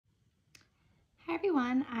Hi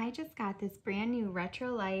everyone, I just got this brand new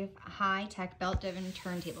Retrolife high-tech belt-driven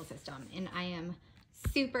turntable system and I am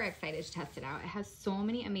super excited to test it out. It has so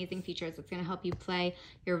many amazing features. It's going to help you play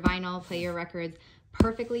your vinyl, play your records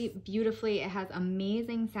perfectly, beautifully. It has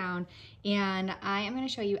amazing sound and I am going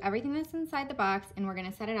to show you everything that's inside the box and we're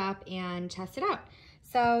going to set it up and test it out.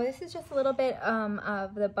 So this is just a little bit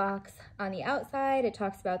of the box on the outside. It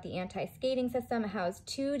talks about the anti-skating system. It has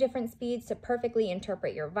 2 different speeds to perfectly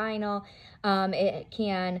interpret your vinyl. It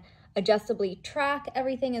can adjustably track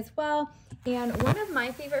everything as well. And one of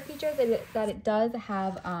my favorite features is that it does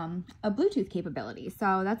have a Bluetooth capability.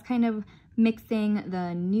 So that's kind of mixing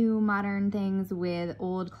the new modern things with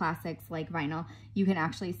old classics like vinyl. You can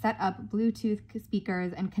actually set up Bluetooth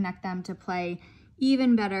speakers and connect them to play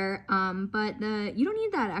even better, but you don't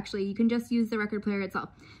need that actually. You can just use the record player itself.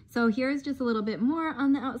 So here's just a little bit more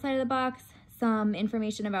on the outside of the box, some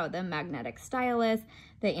information about the magnetic stylus,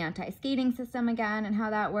 the anti-skating system again, and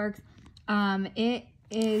how that works. It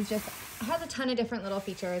has a ton of different little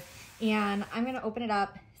features, and I'm gonna open it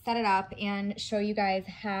up, set it up, and show you guys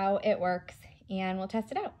how it works, and we'll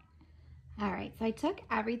test it out. All right, so I took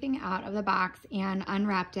everything out of the box and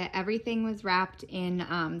unwrapped it. Everything was wrapped in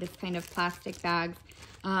this kind of plastic bags,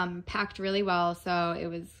 packed really well, so it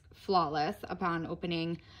was flawless upon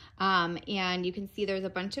opening. And you can see there's a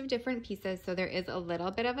bunch of different pieces, so there is a little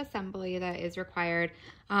bit of assembly that is required.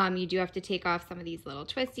 You do have to take off some of these little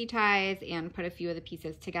twisty ties and put a few of the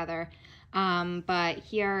pieces together. But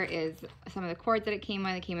here is some of the cords that it came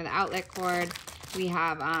with. It came with the outlet cord. We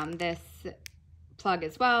have this plug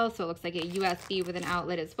as well, so it looks like a USB with an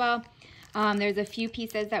outlet as well. There's a few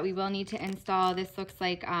pieces that we will need to install. This looks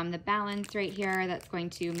like the balance right here that's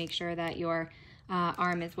going to make sure that your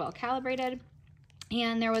arm is well calibrated.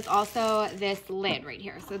 And there was also this lid right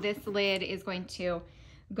here. So this lid is going to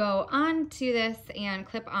go onto this and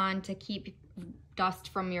clip on to keep dust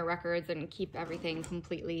from your records and keep everything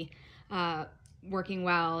completely working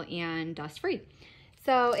well and dust free.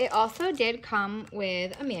 So it also did come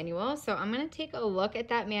with a manual, so I'm going to take a look at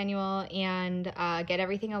that manual and get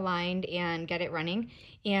everything aligned and get it running,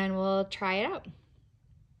 and we'll try it out.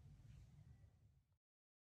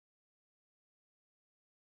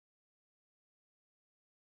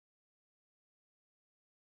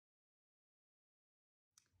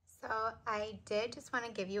 So I did just want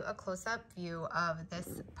to give you a close-up view of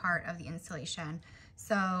this part of the installation.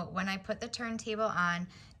 So when I put the turntable on,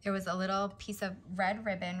 there was a little piece of red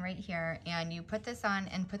ribbon right here, and you put this on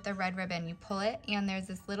and put the red ribbon, you pull it, and there's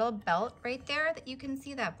this little belt right there that you can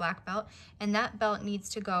see, that black belt, and that belt needs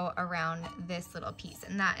to go around this little piece,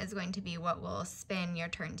 and that is going to be what will spin your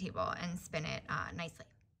turntable and spin it nicely.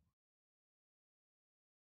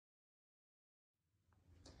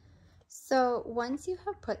 So once you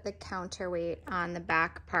have put the counterweight on the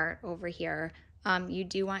back part over here, you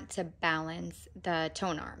do want to balance the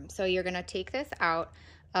tone arm. So you're gonna take this out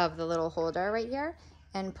of the little holder right here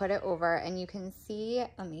and put it over, and you can see,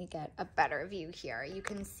 let me get a better view here. You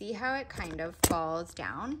can see how it kind of falls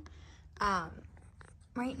down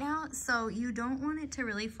right now. So you don't want it to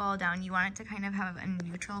really fall down. You want it to kind of have a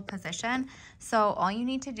neutral position. So all you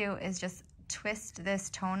need to do is just twist this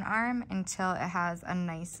tone arm until it has a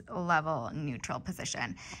nice level neutral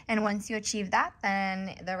position. And once you achieve that,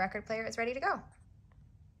 then the record player is ready to go.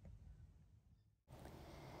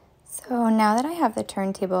 So now that I have the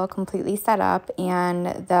turntable completely set up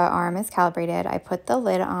and the arm is calibrated, I put the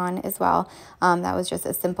lid on as well. That was just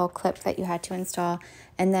a simple clip that you had to install.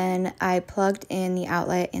 And then I plugged in the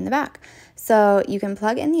outlet in the back. So you can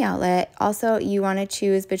plug in the outlet. Also, you want to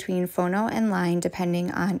choose between phono and line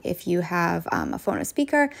depending on if you have a phono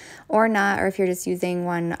speaker or not, or if you're just using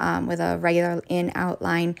one with a regular in-out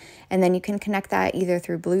line. And then you can connect that either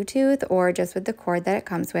through Bluetooth or just with the cord that it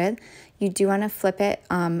comes with. You do want to flip it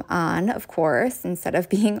on, of course, instead of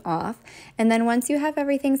being off. And then once you have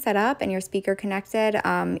everything set up and your speaker connected,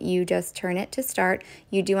 you just turn it to start.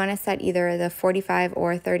 You do want to set either the 45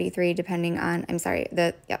 or 33 depending on,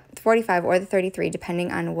 the 45 or the 33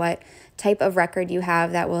 depending on what type of record you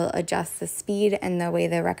have that will adjust the speed and the way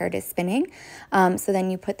the record is spinning. So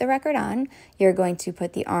then you put the record on, you're going to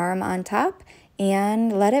put the arm on top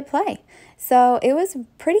and let it play. So it was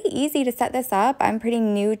pretty easy to set this up. I'm pretty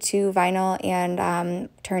new to vinyl and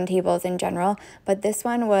turntables in general, but this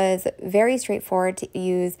one was very straightforward to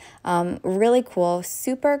use, really cool,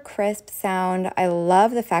 super crisp sound. I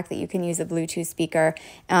love the fact that you can use a Bluetooth speaker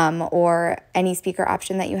or any speaker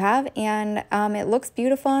option that you have, and it looks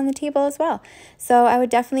beautiful on the table as well. So I would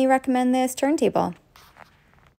definitely recommend this turntable.